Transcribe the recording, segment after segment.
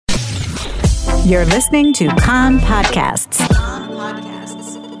You're listening to Kan Podcasts.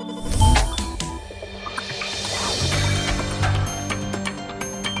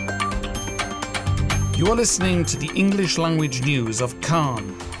 You are listening to the English language news of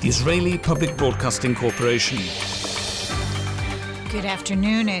Kan, the Israeli Public Broadcasting Corporation. Good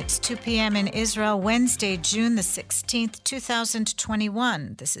afternoon. It's 2 p.m. in Israel, Wednesday, June the 16th,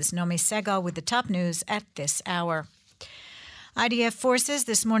 2021. This is Nomi Segal with the top news at this hour. IDF forces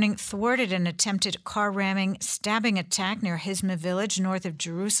this morning thwarted an attempted car-ramming, stabbing attack near Hizma village north of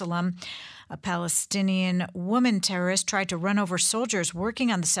Jerusalem. A Palestinian woman terrorist tried to run over soldiers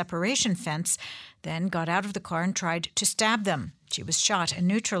working on the separation fence, then got out of the car and tried to stab them. She was shot and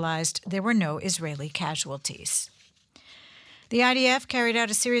neutralized. There were no Israeli casualties. The IDF carried out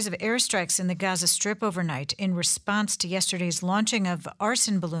a series of airstrikes in the Gaza Strip overnight in response to yesterday's launching of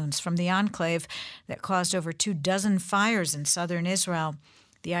arson balloons from the enclave that caused over 24 fires in southern Israel.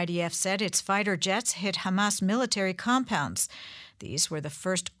 The IDF said its fighter jets hit Hamas military compounds. These were the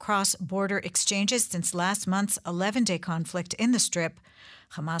first cross-border exchanges since last month's 11-day conflict in the Strip.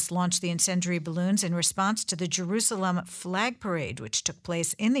 Hamas launched the incendiary balloons in response to the Jerusalem flag parade, which took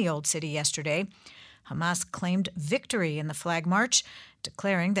place in the Old City yesterday. Hamas claimed victory in the flag march,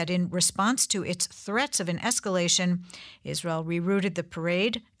 declaring that in response to its threats of an escalation, Israel rerouted the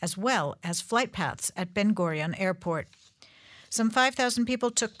parade as well as flight paths at Ben Gurion Airport. Some 5,000 people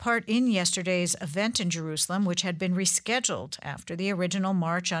took part in yesterday's event in Jerusalem, which had been rescheduled after the original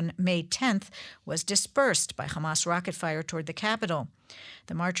march on May 10th was dispersed by Hamas rocket fire toward the capital.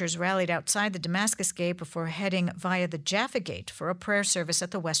 The marchers rallied outside the Damascus Gate before heading via the Jaffa Gate for a prayer service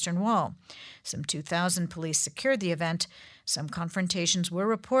at the Western Wall. Some 2,000 police secured the event. Some confrontations were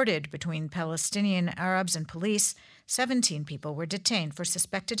reported between Palestinian Arabs and police. 17 people were detained for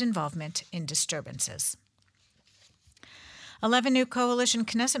suspected involvement in disturbances. 11 new coalition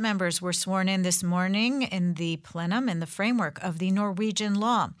Knesset members were sworn in this morning in the plenum in the framework of the Norwegian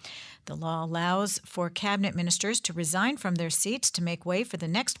law. The law allows for cabinet ministers to resign from their seats to make way for the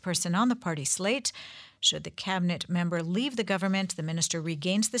next person on the party slate. Should the cabinet member leave the government, the minister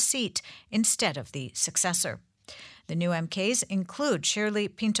regains the seat instead of the successor. The new MKs include Shirley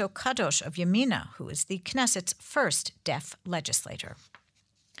Pinto-Kadosh of Yamina, who is the Knesset's first deaf legislator.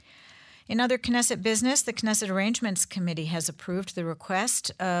 In other Knesset business, the Knesset Arrangements Committee has approved the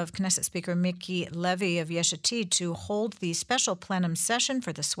request of Knesset Speaker Miki Levy of Yesh Atid to hold the special plenum session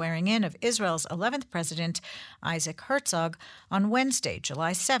for the swearing-in of Israel's 11th president, Isaac Herzog, on Wednesday,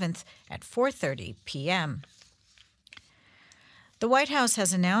 July 7th at 4:30 p.m. The White House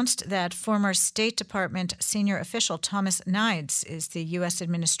has announced that former State Department senior official Thomas Nides is the U.S.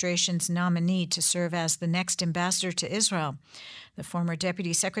 administration's nominee to serve as the next ambassador to Israel. The former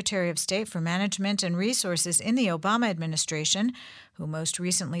Deputy Secretary of State for Management and Resources in the Obama administration, who most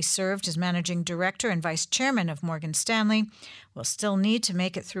recently served as managing director and vice chairman of Morgan Stanley, will still need to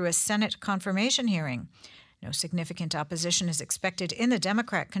make it through a Senate confirmation hearing. No significant opposition is expected in the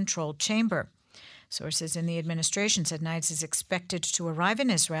Democrat-controlled chamber. Sources in the administration said Nides is expected to arrive in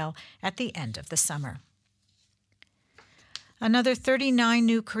Israel at the end of the summer. Another 39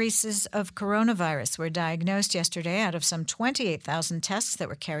 new cases of coronavirus were diagnosed yesterday out of some 28,000 tests that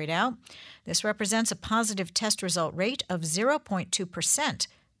were carried out. This represents a positive test result rate of 0.2%,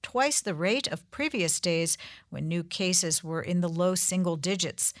 twice the rate of previous days when new cases were in the low single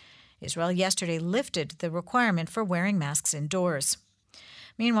digits. Israel yesterday lifted the requirement for wearing masks indoors.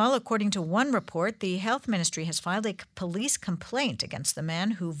 Meanwhile, according to one report, the health ministry has filed a police complaint against the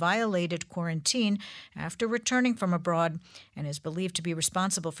man who violated quarantine after returning from abroad and is believed to be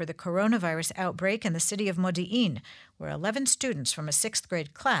responsible for the coronavirus outbreak in the city of Modi'in, where 11 students from a 6th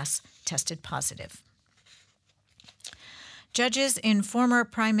grade class tested positive. Judges in former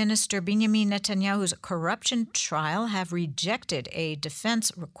Prime Minister Benjamin Netanyahu's corruption trial have rejected a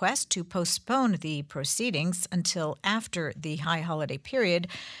defense request to postpone the proceedings until after the high holiday period.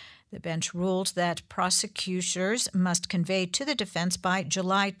 The bench ruled that prosecutors must convey to the defense by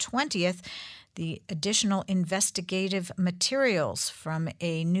July 20th the additional investigative materials from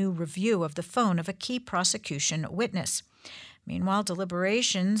a new review of the phone of a key prosecution witness. Meanwhile,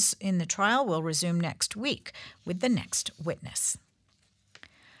 deliberations in the trial will resume next week with the next witness.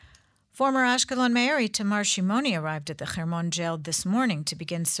 Former Ashkelon Mayor Itamar Shimoni arrived at the Hermon jail this morning to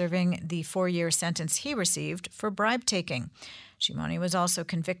begin serving the 4-year sentence he received for bribe-taking. Shimoni was also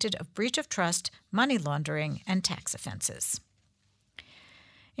convicted of breach of trust, money laundering, and tax offenses.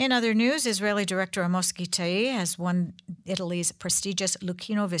 In other news, Israeli director Amos Gitai has won Italy's prestigious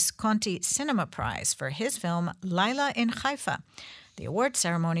Luchino Visconti Cinema Prize for his film Laila in Haifa. The award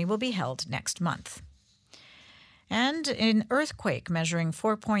ceremony will be held next month. And an earthquake measuring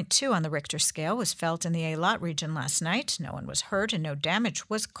 4.2 on the Richter scale was felt in the Eilat region last night. No one was hurt and no damage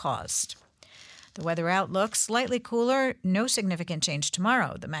was caused. The weather outlook, slightly cooler, no significant change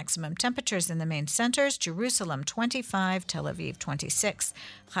tomorrow. The maximum temperatures in the main centers, Jerusalem 25, Tel Aviv 26,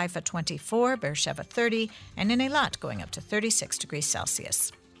 Haifa 24, Beersheba 30, and in Eilat going up to 36 degrees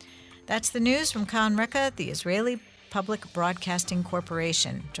Celsius. That's the news from Kan Reka, the Israeli Public Broadcasting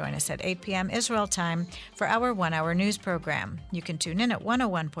Corporation. Join us at 8 p.m. Israel time for our one-hour news program. You can tune in at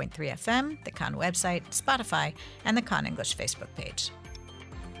 101.3 FM, the Kan website, Spotify, and the Kan English Facebook page.